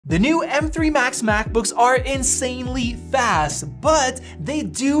The new M3 Max MacBooks are insanely fast, but they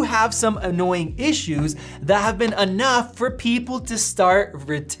do have some annoying issues that have been enough for people to start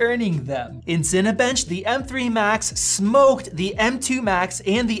returning them. In Cinebench, the M3 Max smoked the M2 Max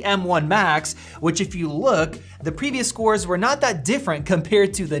and the M1 Max, which if you look, the previous scores were not that different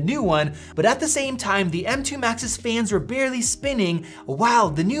compared to the new one, but at the same time, the M2 Max's fans were barely spinning while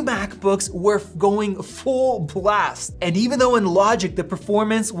the new MacBooks were going full blast. And even though in Logic the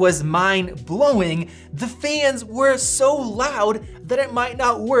performance was mind-blowing, the fans were so loud that it might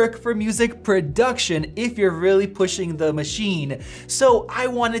not work for music production if you're really pushing the machine. So I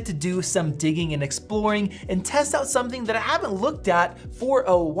wanted to do some digging and exploring and test out something that I haven't looked at for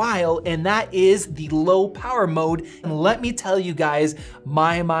a while, and that is the low power mode. And let me tell you guys,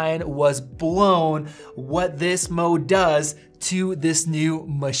 my mind was blown what this mode does to this new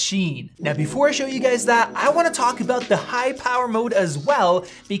machine. Now, before I show you guys that, I want to talk about the high power mode as well,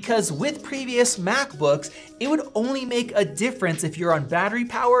 because with previous MacBooks, it would only make a difference if you're on battery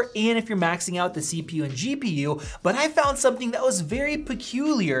power and if you're maxing out the CPU and GPU, but I found something that was very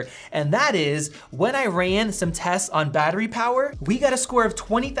peculiar, and that is when I ran some tests on battery power, we got a score of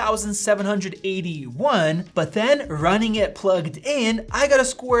 20,781, but then running it plugged in, I got a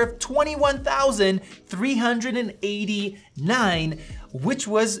score of 21,389, which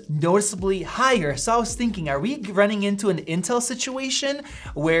was noticeably higher. So I was thinking, are we running into an Intel situation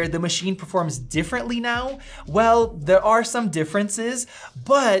where the machine performs differently now? Well, there are some differences,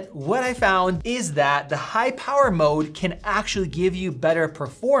 but what I found is that the high power mode can actually give you better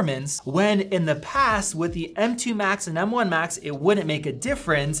performance, when in the past with the M2 Max and M1 Max, it wouldn't make a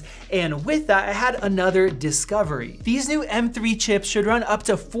difference. And with that, I had another discovery. These new M3 chips should run up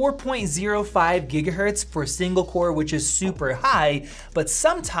to 4.05 gigahertz for single core, which is super high, but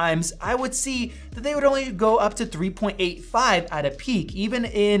sometimes I would see that they would only go up to 3.85 at a peak. Even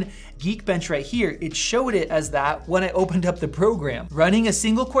in Geekbench right here, it showed it as that when I opened up the program. Running a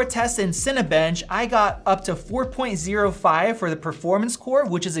single core test in Cinebench, I got up to 4.05 for the performance core,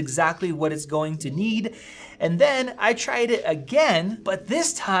 which is exactly what it's going to need. And then I tried it again, but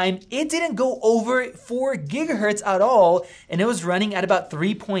this time it didn't go over 4 gigahertz at all, and it was running at about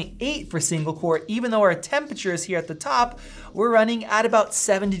 3.8 for single core, even though our temperatures here at the top were running at about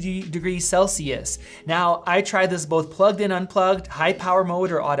 70 degrees Celsius. Now, I tried this both plugged in, unplugged, high power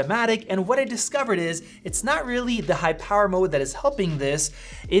mode or automatic, and what I discovered is it's not really the high power mode that is helping this.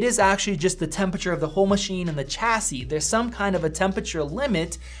 It is actually just the temperature of the whole machine and the chassis. There's some kind of a temperature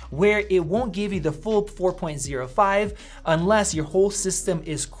limit where it won't give you the full 4.05 unless your whole system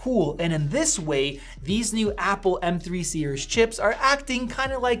is cool. And in this way, these new Apple M3 series chips are acting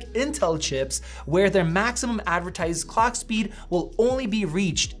kind of like Intel chips, where their maximum advertised clock speed will only be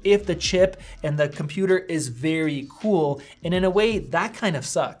reached if the chip and the computer is very cool. And in a way, that kind of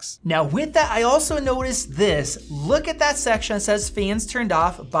sucks. Now with that, I also noticed this. Look at that section that says fans turned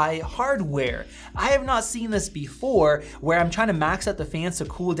off by hardware. I have not seen this before, where I'm trying to max out the fans to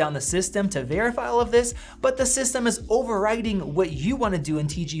cool down the system to verify all of this, but the system is overriding what you want to do in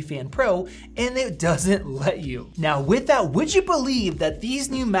TG Fan Pro, and it doesn't let you. Now with that, would you believe that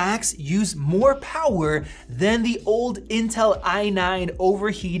these new Macs use more power than the old Intel i9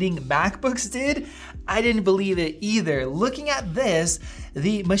 overheating MacBooks did? I didn't believe it either. Looking at this,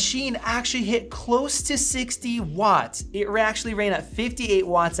 the machine actually hit close to 60 watts. It actually ran at 58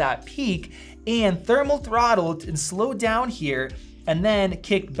 watts at peak, and thermal throttled and slowed down here, and then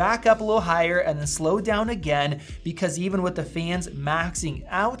kicked back up a little higher and then slowed down again, because even with the fans maxing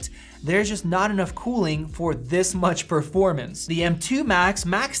out, there's just not enough cooling for this much performance. The M2 Max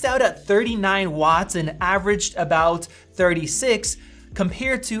maxed out at 39 watts and averaged about 36,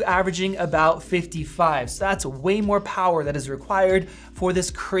 compared to averaging about 55. So that's way more power that is required for this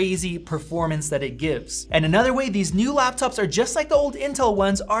crazy performance that it gives. And another way these new laptops are just like the old Intel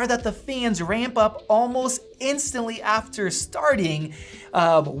ones are that the fans ramp up almost instantly after starting,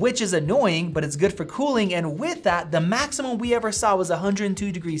 which is annoying, but it's good for cooling. And with that, the maximum we ever saw was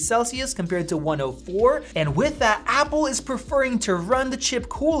 102 degrees Celsius compared to 104. And with that, Apple is preferring to run the chip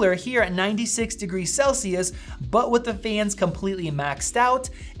cooler here at 96 degrees Celsius, but with the fans completely maxed out,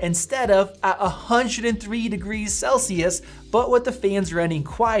 instead of at 103 degrees Celsius, but with the fans running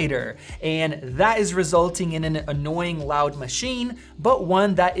quieter. And that is resulting in an annoying loud machine, but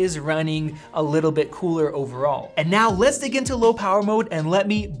one that is running a little bit cooler overall. And now let's dig into low power mode and let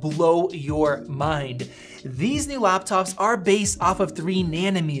me blow your mind. these new laptops are based off of 3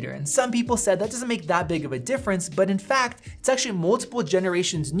 nanometer, and some people said that doesn't make that big of a difference, but in fact, it's actually multiple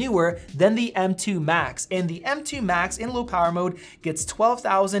generations newer than the M2 Max, and the M2 Max in low power mode gets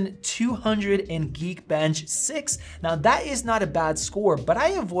 12,200 in Geekbench 6. Now that is not a bad score, but I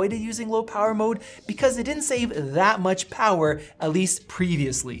avoided using low power mode because it didn't save that much power, at least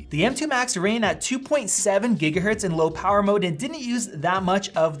previously. The M2 Max ran at 2.7 gigahertz in low power mode and didn't use that much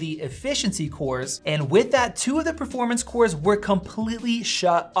of the efficiency cores. And with that, 2 of the performance cores were completely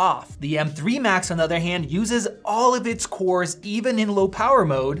shut off. The M3 Max, on the other hand, uses all of its cores even in low power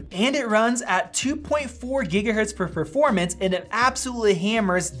mode, and it runs at 2.4 gigahertz per performance, and it absolutely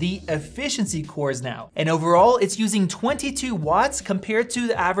hammers the efficiency cores now. And overall, it's using 22 watts compared to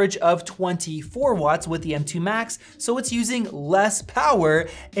the average of 24 watts with the M2 Max, so it's using less power.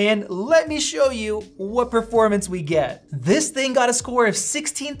 And let me show you what performance we get. This thing got a score of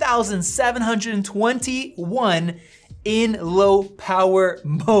 16,721 in low power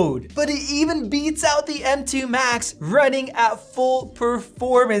mode, but it even beats out the M2 Max running at full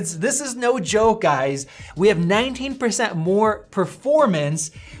performance. This is no joke, guys. We have 19% more performance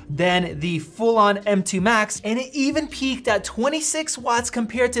than the full-on M2 Max, and it even peaked at 26 watts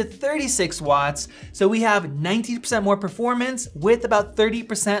compared to 36 watts. So we have 19% more performance with about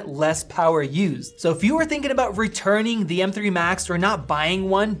 30% less power used. So if you were thinking about returning the M3 Max or not buying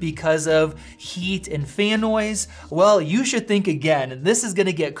one because of heat and fan noise, well, you should think again, and this is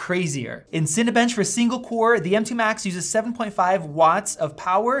gonna get crazier. In Cinebench for single core, the M2 Max uses 7.5 watts of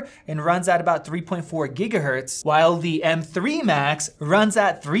power and runs at about 3.4 gigahertz, while the M3 Max runs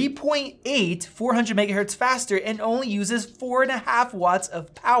at 3.8, 400 megahertz faster, and only uses 4.5 watts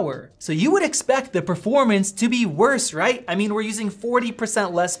of power. So you would expect the performance to be worse, right? I mean, we're using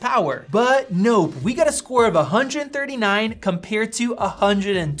 40% less power. But nope, we got a score of 139 compared to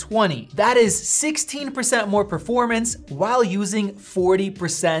 120. That is 16% more performance while using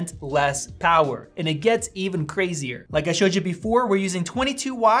 40% less power. And it gets even crazier. Like I showed you before, we're using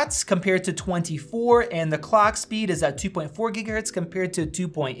 22 watts compared to 24, and the clock speed is at 2.4 gigahertz compared to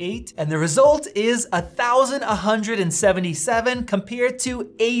 2.8. And the result is 1,177 compared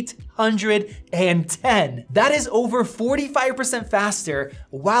to 810. That is over 45% faster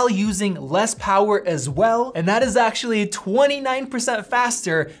while using less power as well. And that is actually 29%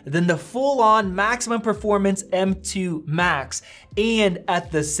 faster than the full-on maximum performance M2 Max. And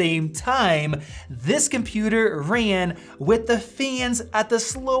at the same time, this computer ran with the fans at the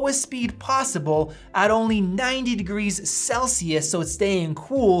slowest speed possible at only 90 degrees Celsius, so it's staying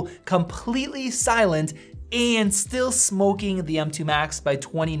cool, completely silent, and still smoking the M2 Max by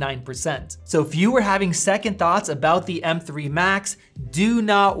 29%. So if you were having second thoughts about the M3 Max, do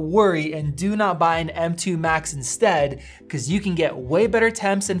not worry and do not buy an M2 Max instead, because you can get way better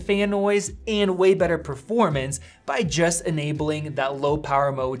temps and fan noise and way better performance by just enabling that low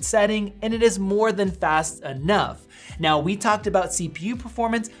power mode setting, and it is more than fast enough. Now, we talked about CPU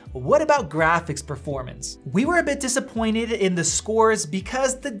performance. What about graphics performance? We were a bit disappointed in the scores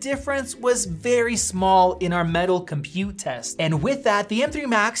because the difference was very small in our Metal Compute test. And with that, the M3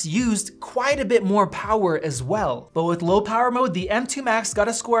 Max used quite a bit more power as well. But with low power mode, the M2 Max got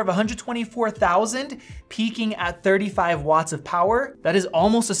a score of 124,000, peaking at 35 watts of power. That is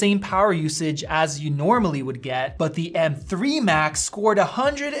almost the same power usage as you normally would get. But the M3 Max scored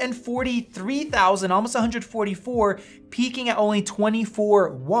 143,000, almost 144, peaking at only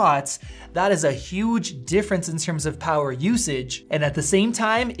 24 watts. That is a huge difference in terms of power usage. And at the same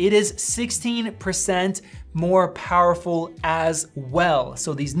time, it is 16% more powerful as well.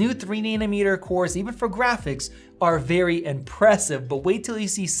 So these new 3 nanometer cores, even for graphics, are very impressive, but wait till you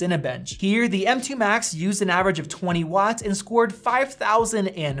see Cinebench. Here, the M2 Max used an average of 20 watts and scored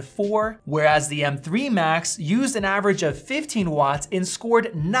 5,004, whereas the M3 Max used an average of 15 watts and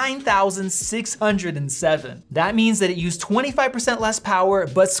scored 9,607. That means that it used 25% less power,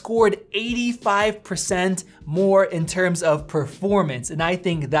 but scored 85% more in terms of performance, and I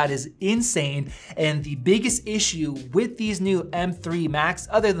think that is insane. And the biggest issue with these new M3 Max,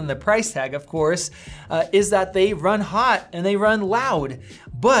 other than the price tag, of course, is that they run hot and they run loud.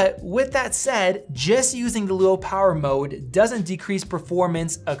 But with that said, just using the low power mode doesn't decrease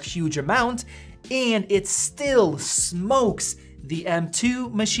performance a huge amount, and it still smokes the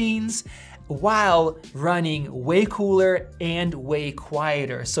M2 machines while running way cooler and way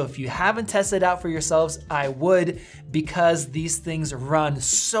quieter. So if you haven't tested it out for yourselves, I would, because these things run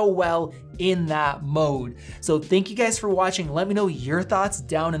so well in that mode. So thank you guys for watching. Let me know your thoughts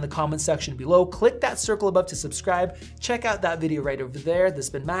down in the comment section below. Click that circle above to subscribe. Check out that video right over there. This has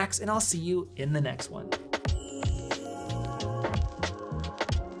been Max, and I'll see you in the next one.